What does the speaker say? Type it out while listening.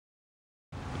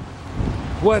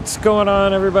What's going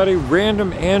on, everybody?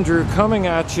 Random Andrew coming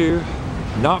at you,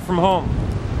 not from home.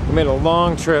 We made a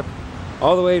long trip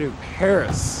all the way to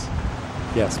Paris.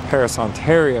 Yes, Paris,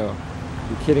 Ontario. Are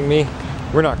you kidding me?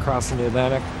 We're not crossing the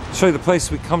Atlantic. I'll show you the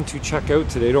place we come to check out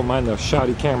today. Don't mind the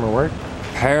shoddy camera work.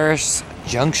 Paris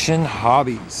Junction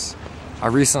Hobbies. I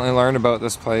recently learned about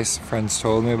this place. Friends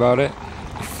told me about it.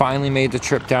 We finally made the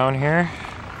trip down here.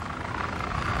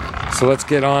 So let's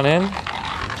get on in.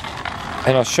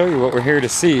 And I'll show you what we're here to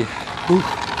see. Ooh,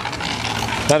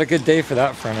 not a good day for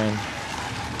that front end.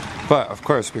 But of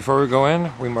course, before we go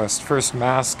in, we must first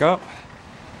mask up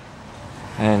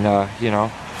and, you know,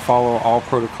 follow all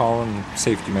protocol and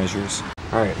safety measures.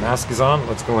 All right, mask is on,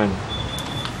 let's go in.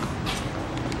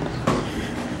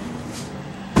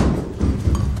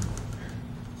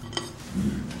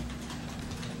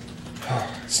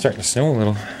 It's starting to snow a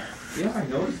little. Yeah, I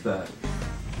noticed that.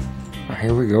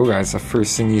 Here we go, guys. The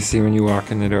first thing you see when you walk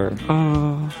in the door.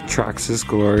 Oh, Traxxas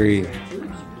glory.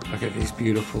 Look at these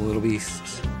beautiful little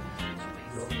beasts.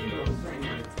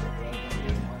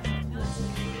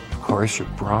 Of course, your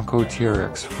Bronco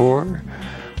TRX4.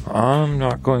 I'm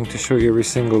not going to show you every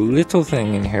single little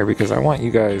thing in here because I want you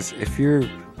guys, if you're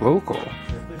local,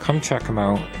 come check them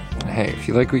out. And hey, if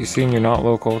you like what you see and you're not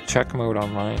local, check them out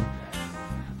online.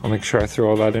 I'll make sure I throw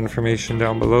all that information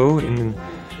down below in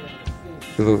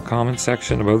below the comment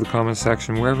section, above the comment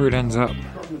section, wherever it ends up.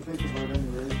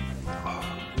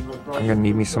 I'm gonna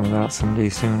need me some of that someday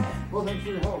soon.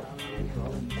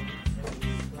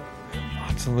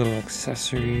 Lots of little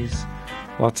accessories,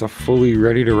 lots of fully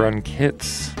ready to run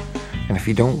kits. And if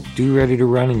you don't do ready to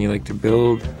run and you like to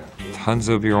build, tons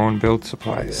of your own build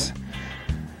supplies.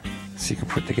 So you can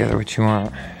put together what you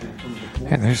want.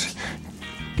 And there's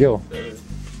Gil.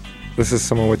 This is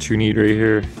some of what you need right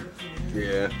here.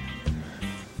 Yeah.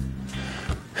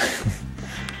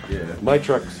 Yeah, my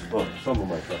trucks, well, some of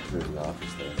my trucks are in the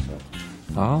office there, so.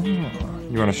 Oh,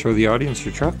 you want to show the audience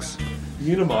your trucks?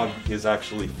 Unimog is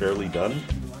actually fairly done,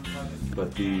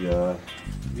 but the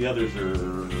others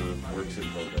are works in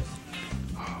progress.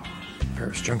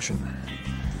 Paris Junction.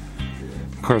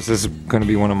 Of course, this is going to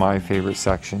be one of my favorite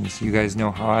sections. You guys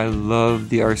know how I love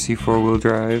the RC four-wheel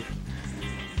drive.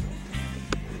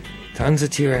 Tons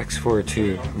of TRX4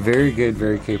 too. Very good,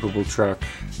 very capable truck.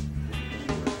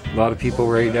 A lot of people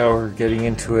right now are getting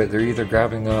into it. They're either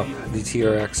grabbing up the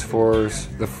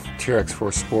TRX4s, the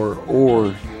TRX4 Sport,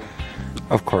 or,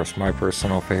 of course, my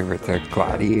personal favorite, the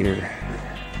Gladiator.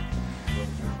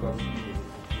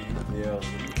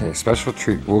 Okay, special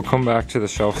treat. We'll come back to the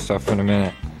shelf stuff in a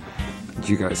minute. Did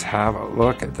you guys have a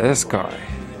look at this guy?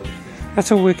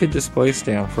 That's a wicked display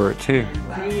stand for it too.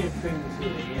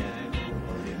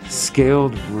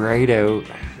 Scaled right out.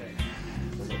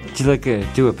 You like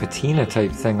do a patina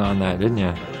type thing on that, didn't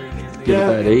you? Give it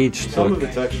that age. Some of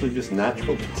it's actually just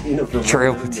natural patina from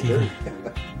trail patina.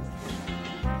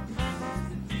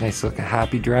 Nice looking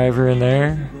happy driver in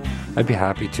there. I'd be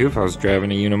happy too if I was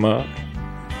driving a Unimog.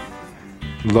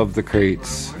 Love the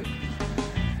crates.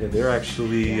 Yeah, they're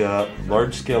actually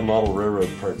large scale model railroad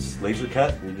parts, laser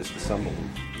cut, and you just assemble them.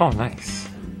 Oh, nice.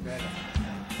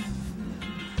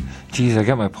 Geez, I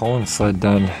got my pulling sled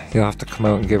done. You'll have to come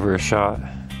out and give her a shot.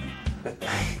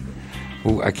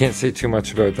 Ooh, I can't say too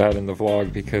much about that in the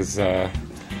vlog because the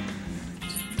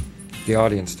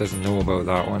audience doesn't know about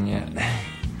that one yet.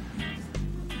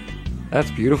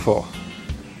 That's beautiful.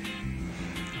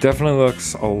 Definitely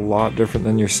looks a lot different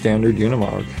than your standard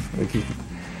Unimog. Like you can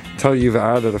tell you've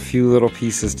added a few little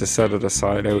pieces to set it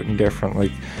aside out and different.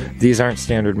 Like these aren't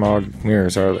standard Mog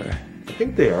mirrors, are they? I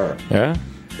think they are. Yeah?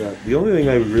 Yeah, the only thing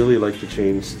I would really like to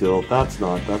change still, that's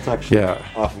actually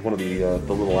off of one of the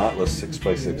little Atlas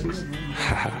 6x6s.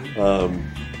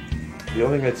 The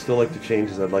only thing I'd still like to change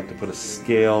is I'd like to put a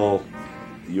scale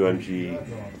UMG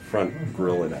front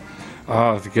grille in it.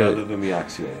 Oh, to get rather than the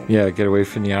axial. Yeah, get away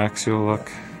from the axial look.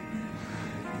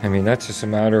 I mean, that's just a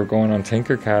matter of going on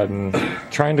Tinkercad and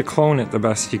trying to clone it the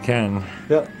best you can.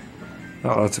 Yeah.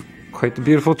 Oh, that's quite the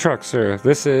beautiful truck, sir.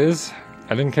 This is...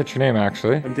 I didn't catch your name,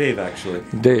 actually. I'm Dave, actually.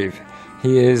 Dave.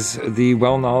 He is the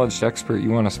well-knowledge expert you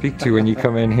want to speak to when you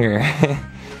come in here.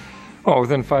 Oh,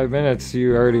 within 5 minutes,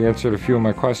 you already answered a few of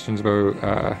my questions about...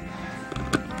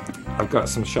 I've got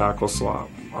some shackle slop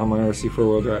on my RC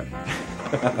four-wheel drive.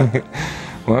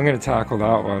 Well, I'm going to tackle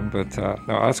that one, but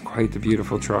no, that's quite the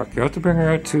beautiful truck. You'll have to bring her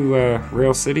out to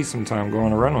Rail City sometime, go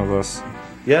on a run with us.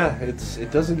 Yeah, it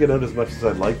doesn't get out as much as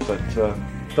I'd like, but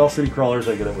Bell City Crawlers,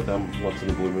 I get out with them once in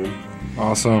a blue moon.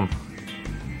 Awesome.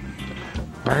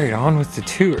 Right, on with the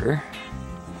tour.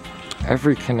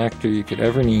 Every connector you could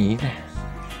ever need.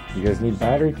 You guys need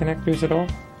battery connectors at all?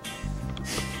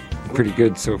 Pretty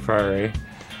good so far, eh?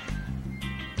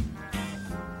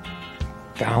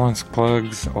 balance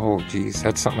plugs. Oh geez,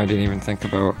 that's something I didn't even think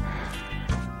about.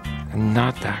 And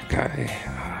not that guy.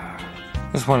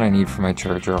 This one I need for my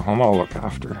charger at home. I'll look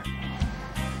after.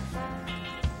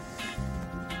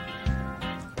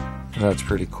 That's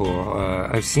pretty cool.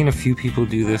 I've seen a few people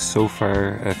do this so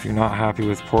far. If you're not happy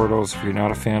with portals, if you're not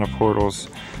a fan of portals,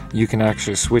 you can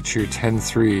actually switch your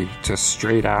 10.3 to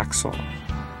straight axle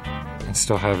and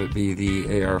still have it be the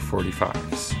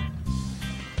AR45s.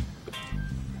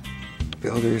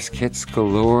 Builders kits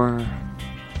galore.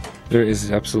 There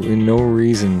is absolutely no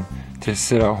reason to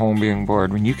sit at home being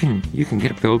bored when you can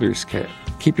get a builder's kit.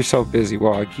 Keep yourself busy.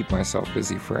 Well, I keep myself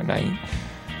busy for a night.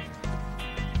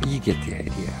 You get the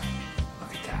idea.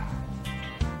 Look at that.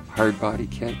 Hard body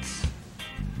kits.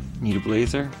 Need a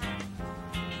blazer?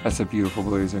 That's a beautiful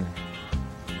blazer.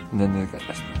 And then they got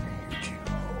this one right here too.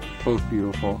 Both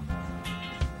beautiful.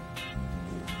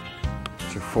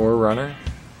 It's your 4Runner.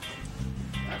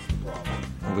 That's the problem.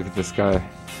 Oh, look at this guy.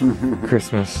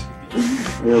 Christmas.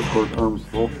 Yeah, of course, arms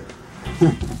full.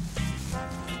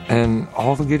 And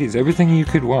all the goodies, everything you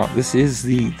could want. This is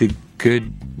the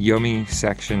good, yummy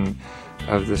section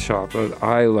of the shop that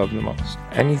I love the most.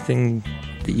 Anything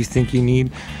that you think you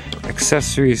need,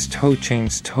 accessories, toe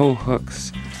chains, toe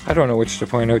hooks. I don't know which to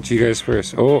point out to you guys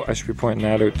first. Oh, I should be pointing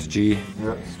that out to G.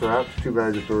 Yeah, straps, too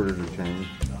bad just ordered a chain.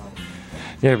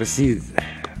 Yeah, but see,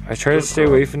 I try to stay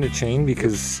away from the chain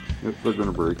because... Yep, they're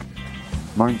gonna break.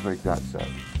 Mine's like that set.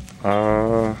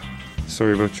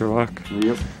 Sorry about your luck.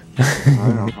 Yep.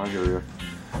 I know, I hear you.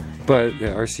 But the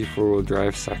RC 4-wheel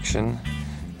drive section.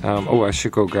 Oh, I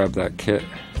should go grab that kit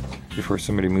before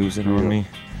somebody moves it on me.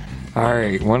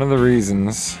 Alright, one of the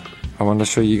reasons I wanted to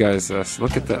show you guys this.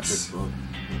 Look at this.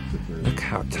 Look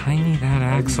how tiny that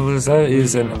axle is. That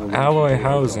is an alloy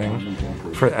housing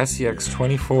for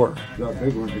SCX24.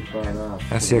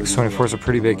 SCX24 is a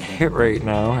pretty big hit right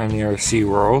now in the RC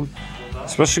world.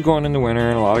 Especially going in the winter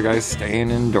and a lot of guys staying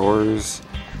indoors,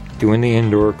 doing the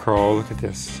indoor crawl. Look at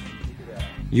this.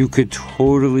 You could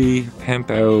totally pimp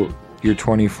out your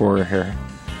 24 here.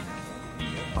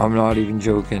 I'm not even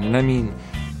joking. And I mean,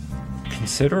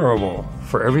 considerable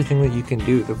for everything that you can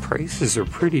do. The prices are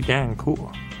pretty dang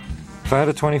cool. If I had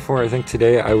a 24, I think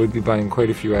today I would be buying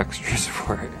quite a few extras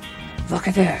for it. Look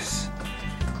at this.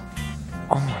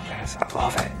 Oh my goodness, I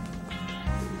love it.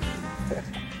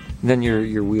 Then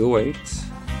your wheel weights.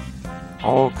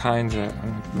 All kinds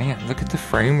of, man, look at the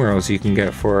frame rails you can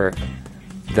get for it.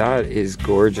 That is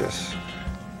gorgeous.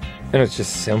 And it's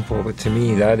just simple, but to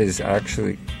me that is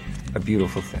actually a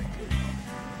beautiful thing.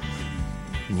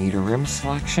 Need a rim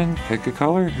selection? Pick a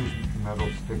color. Metal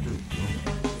stickers.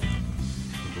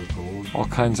 All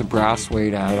kinds of brass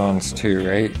weight add-ons too,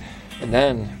 right? And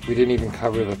then we didn't even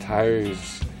cover the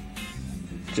tires.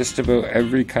 Just about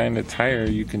every kind of tire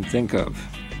you can think of.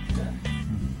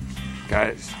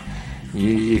 Guys,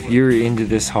 if you're into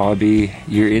this hobby,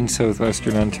 you're in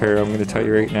southwestern Ontario, I'm going to tell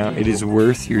you right now, it is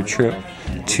worth your trip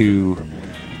to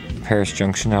Paris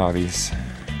Junction Hobbies.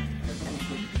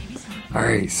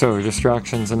 Alright, so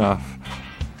distractions enough.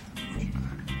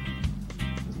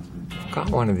 I've got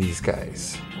one of these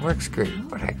guys. It works great,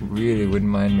 but I really wouldn't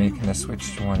mind making a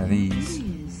switch to one of these.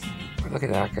 Look at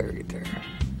that guy right there.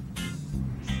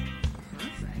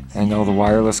 And all the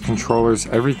wireless controllers,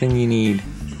 everything you need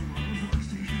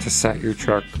to set your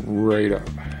truck right up.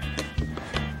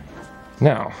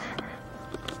 Now,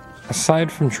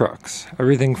 aside from trucks,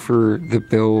 everything for the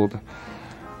build,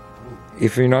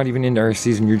 if you're not even into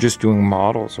RCs and you're just doing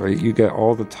models, right, you get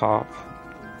all the top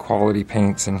quality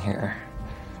paints in here.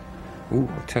 Ooh,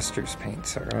 Testers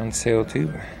paints are on sale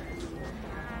too.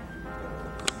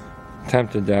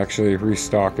 Tempted to actually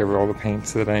restock all the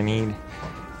paints that I need.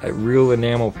 Real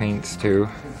enamel paints too.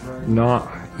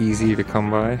 Not easy to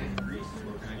come by.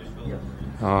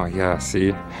 Oh yeah,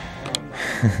 see?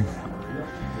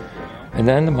 And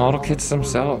then the model kits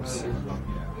themselves.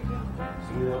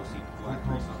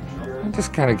 I'll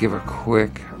just kind of give a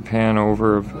quick pan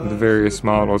over of the various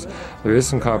models. There is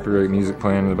some copyright music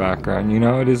playing in the background. You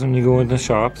know how it is when you go into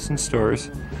shops and stores.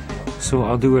 So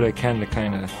I'll do what I can to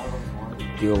kind of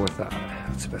deal with that.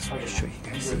 That's the best way to show you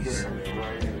guys these.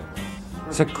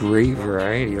 It's a great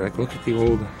variety. Like, look at the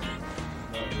old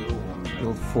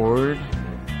Ford.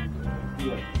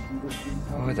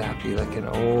 What would that be? Like an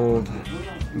old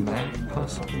Mac,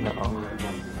 possibly? No.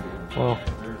 Well,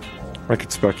 I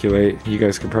could speculate. You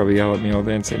guys could probably yell at me all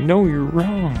day and say, no, you're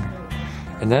wrong.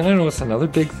 And then I noticed another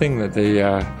big thing that they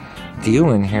deal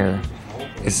in here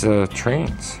is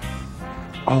trains.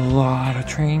 A lot of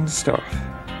train stuff.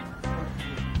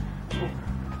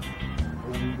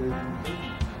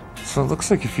 So it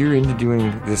looks like if you're into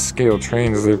doing this scale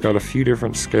trains, they've got a few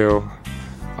different scale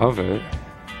of it.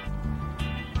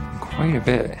 Quite a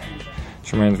bit.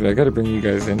 Which reminds me, I gotta bring you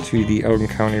guys into the Elgin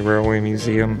County Railway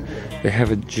Museum. They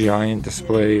have a giant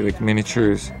display, like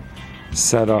miniatures,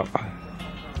 set up.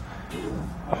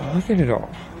 Oh, look at it all.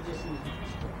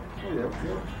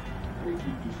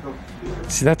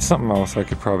 See, that's something else I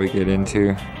could probably get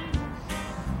into.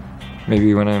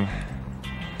 Maybe when I'm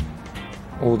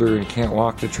older and can't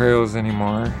walk the trails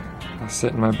anymore, I'll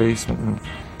sit in my basement and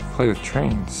play with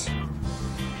trains.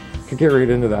 Could get right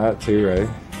into that too, right?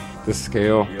 The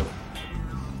scale.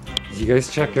 Did you guys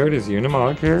check out his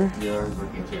Unimog here? Yeah.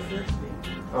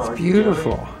 It's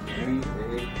beautiful.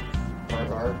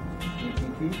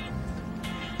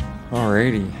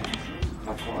 Alrighty.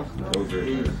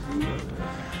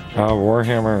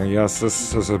 Warhammer, yes,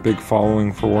 this is a big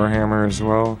following for Warhammer as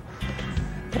well.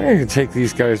 I'm going to take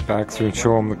these guys back through and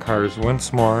show them the cars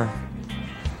once more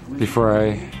before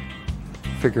I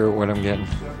figure out what I'm getting.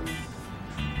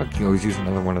 I can always use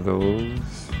another one of those.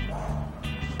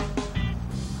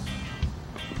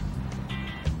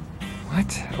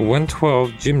 What? A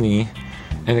 112 Jimny,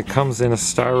 and it comes in a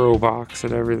styro box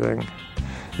and everything.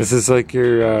 This is like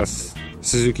your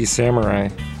Suzuki Samurai.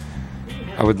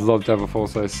 I would love to have a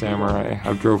full-size Samurai.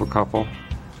 I've drove a couple.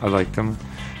 I like them.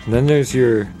 And then there's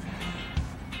your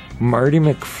Marty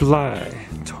McFly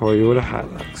Toyota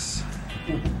Hilux.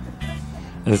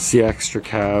 And it's the extra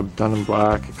cab done in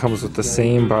black. It comes with the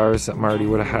same bars that Marty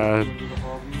would have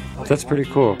had. That's pretty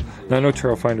cool. Now I know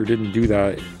Trailfinder didn't do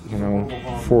that, you know,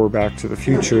 for Back to the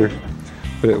Future,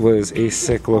 but it was a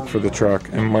sick look for the truck,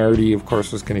 and Marty of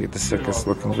course was going to get the sickest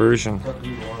looking version.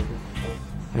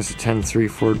 There's a 10.3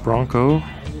 Ford Bronco,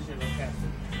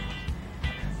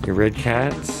 your Red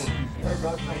Cats,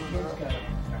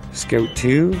 Scout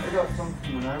 2,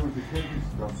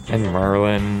 and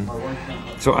Marlin.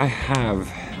 So I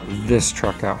have this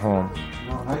truck at home.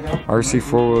 RC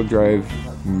 4-wheel drive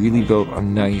really built a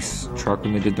nice truck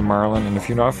when they did the Marlin, and if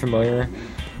you're not familiar,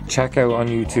 check out on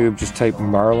YouTube, just type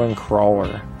Marlin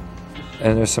Crawler,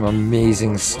 and there's some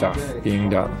amazing stuff being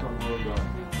done.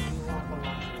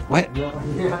 What?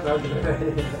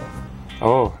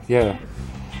 Oh, yeah.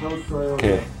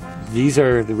 Okay. These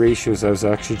are the ratios I was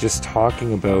actually just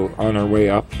talking about on our way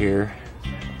up here.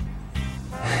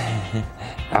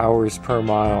 Hours per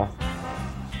mile.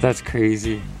 That's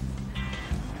crazy.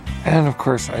 And of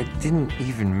course, I didn't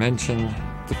even mention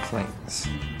the planes.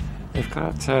 They've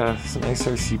got some nice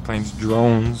RC planes.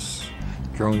 Drones.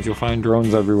 You'll find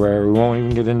drones everywhere. We won't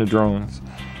even get into drones.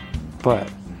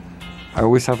 But I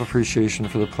always have appreciation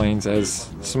for the planes, as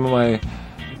some of my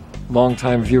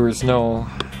longtime viewers know.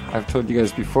 I've told you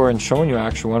guys before and shown you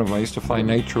actually one of them. I used to fly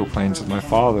nitro planes with my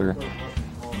father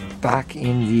back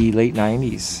in the late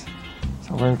 90s.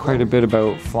 So I learned quite a bit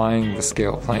about flying the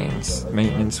scale planes,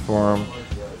 maintenance for them.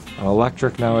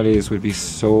 Electric nowadays would be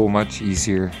so much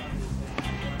easier.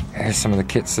 Here's some of the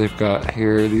kits they've got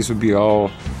here. These would be all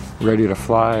ready to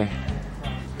fly.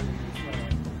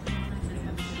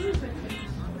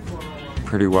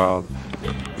 Pretty wild.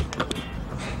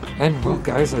 And well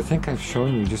guys, I think I've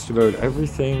shown you just about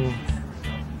everything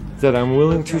that I'm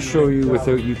willing to show you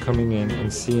without you coming in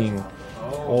and seeing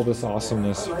all this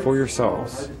awesomeness for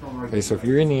yourselves. Okay, so if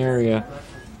you're in the area,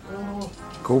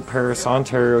 go Paris,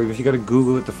 Ontario. If you gotta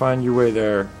Google it to find your way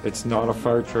there, it's not a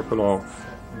far trip at all.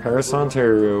 Paris,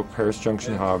 Ontario, Paris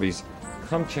Junction Hobbies.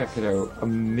 Come check it out.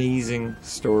 Amazing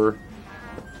store.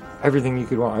 Everything you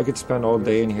could want. I could spend all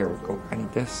day in here. Go, I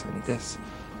need this, I need this.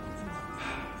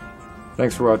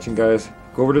 Thanks for watching, guys.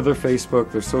 Go over to their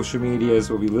Facebook. Their social medias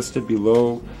will be listed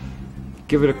below.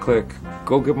 Give it a click.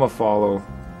 Go give them a follow.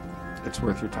 It's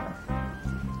worth your time.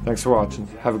 Thanks for watching.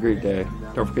 Have a great day.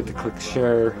 Don't forget to click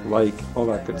share, like, all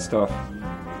that good stuff.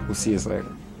 We'll see you later.